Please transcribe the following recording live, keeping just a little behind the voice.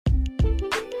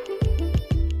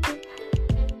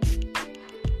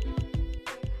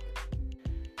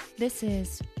This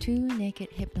is Two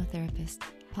Naked Hypnotherapists,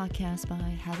 podcast by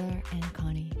Heather and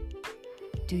Connie.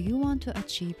 Do you want to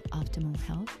achieve optimal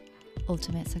health,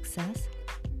 ultimate success,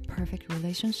 perfect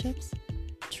relationships,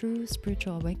 true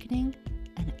spiritual awakening,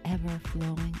 and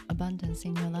ever-flowing abundance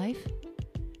in your life?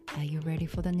 Are you ready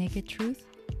for the naked truth?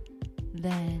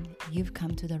 Then you've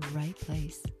come to the right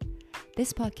place.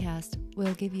 This podcast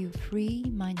will give you free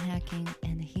mind hacking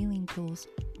and healing tools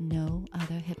no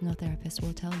other hypnotherapist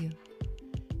will tell you.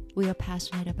 We are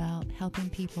passionate about helping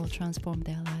people transform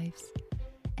their lives,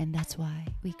 and that's why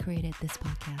we created this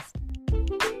podcast.